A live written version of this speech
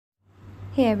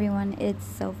Hey everyone, it's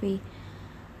Sophie.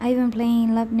 I've been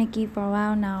playing Love Nikki for a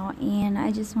while now, and I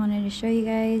just wanted to show you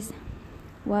guys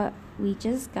what we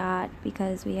just got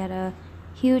because we had a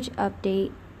huge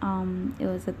update. It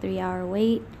was a 3-hour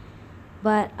wait,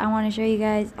 but I want to show you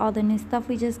guys all the new stuff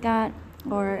we just got,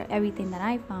 or everything that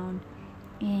I found,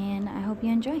 and I hope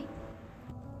you enjoy.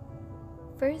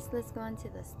 First, let's go into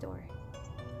the store.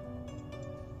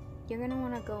 You're gonna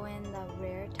want to go in the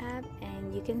rare tab,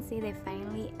 and you can see they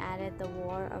finally added the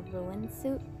War of Ruin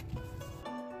suit.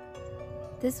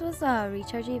 This was a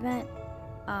recharge event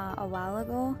a while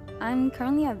ago. I'm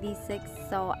currently at V6,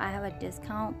 so I have a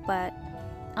discount, but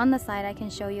on the side I can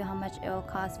show you how much it will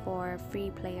cost for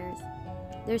free players.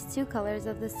 There's two colors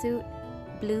of the suit,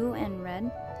 blue and red,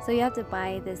 so you have to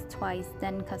buy this twice,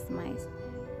 then customize.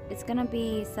 It's gonna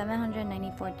be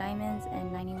 794 diamonds and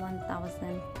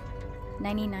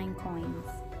 91,099 coins.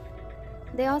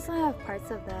 They also have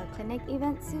parts of the clinic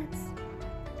event suits.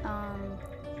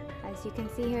 As you can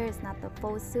see here, it's not the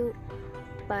full suit,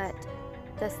 but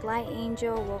the Sly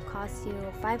Angel will cost you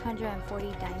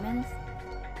 540 diamonds.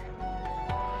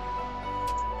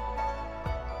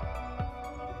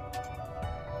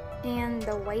 And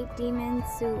the White Demon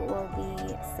suit will be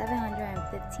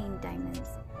 715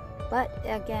 diamonds. But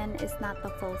again, it's not the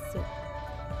full suit.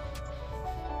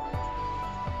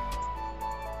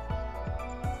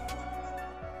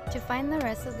 To find the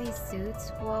rest of these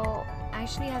suits, we'll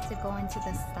actually have to go into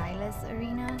the Stylist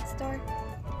Arena store.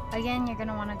 Again, you're going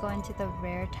to want to go into the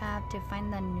Rare tab to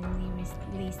find the newly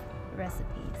released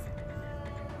recipes.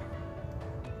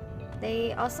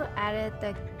 They also added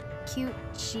the cute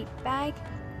sheep bag,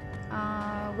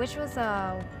 which was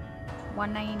a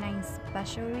 $199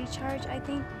 special recharge, I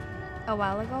think, a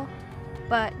while ago.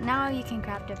 But now you can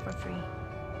craft it for free.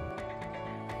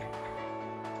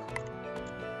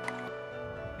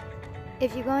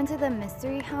 If you go into the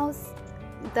mystery house,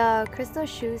 the crystal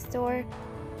shoe store,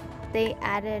 they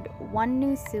added one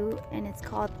new suit, and it's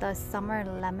called the Summer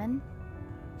Lemon.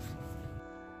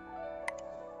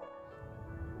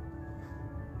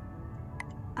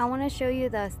 I want to show you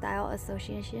the Style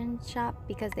Association shop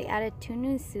because they added two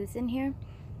new suits in here.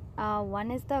 One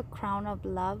is the Crown of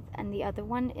Love, and the other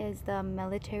one is the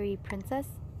Military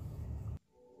Princess.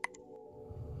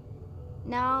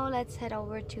 Now let's head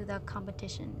over to the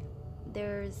competition.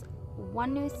 There's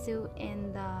one new suit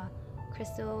in the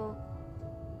Crystal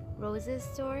Roses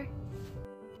store.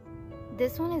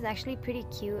 This one is actually pretty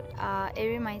cute. It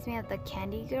reminds me of the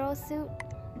Candy Girl suit,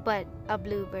 but a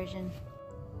blue version.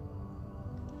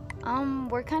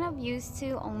 We're kind of used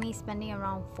to only spending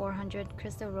around 400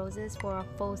 crystal roses for a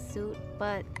full suit,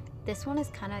 but this one is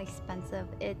kind of expensive.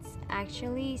 It's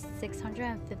actually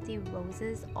 650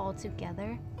 roses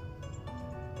altogether,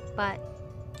 but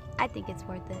I think it's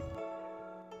worth it.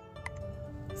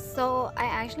 So I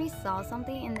actually saw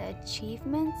something in the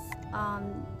achievements.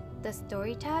 The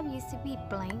story tab used to be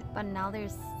blank, but now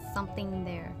there's something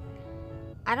there.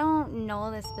 I don't know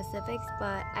the specifics,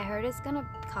 but I heard it's gonna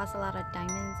cost a lot of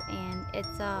diamonds, and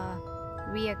it's a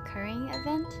reoccurring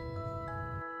event.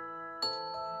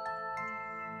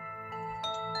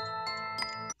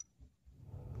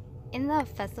 In the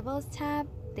festivals tab,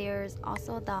 there's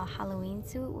also the Halloween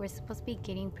suit we're supposed to be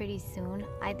getting pretty soon.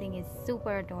 I think it's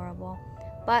super adorable,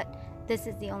 but this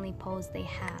is the only pose they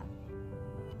have.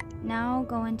 Now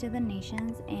go into the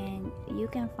nations, and you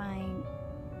can find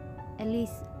at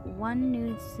least one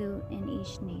new suit in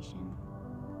each nation.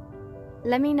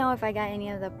 Let me know if I got any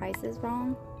of the prices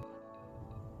wrong.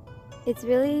 It's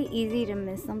really easy to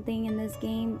miss something in this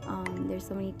game. There's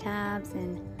so many tabs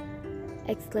and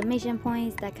exclamation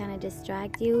points that kind of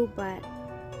distract you, but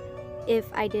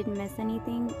if I did miss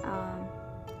anything,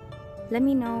 let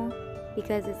me know,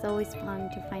 because it's always fun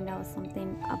to find out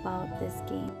something about this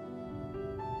game.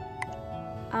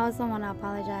 I also want to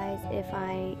apologize if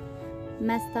I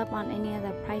messed up on any of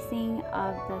the pricing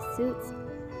of the suits.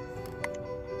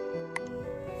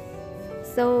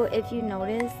 So if you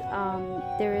notice,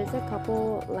 there is a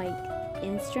couple like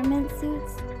instrument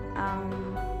suits.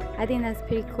 I think that's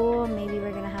pretty cool. Maybe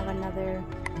we're gonna have another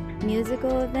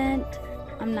musical event.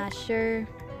 I'm not sure,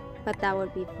 but that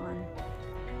would be fun.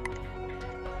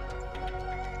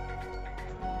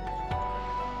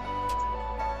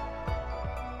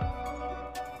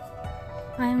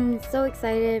 I'm so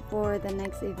excited for the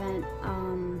next event.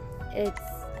 It's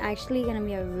actually gonna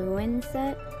be a ruin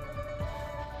set.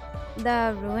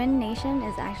 The Ruin Nation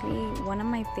is actually one of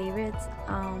my favorites.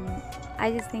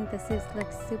 I just think the suits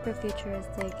look super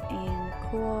futuristic and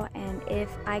cool, and if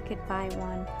I could buy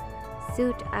one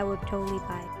suit, I would totally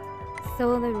buy it.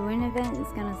 So the Ruin event is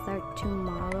gonna start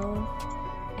tomorrow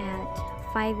at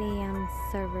 5 a.m.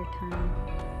 server time.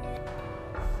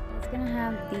 It's gonna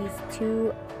have these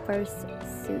two first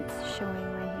suits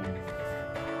showing right here.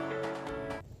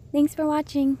 Thanks for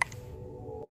watching.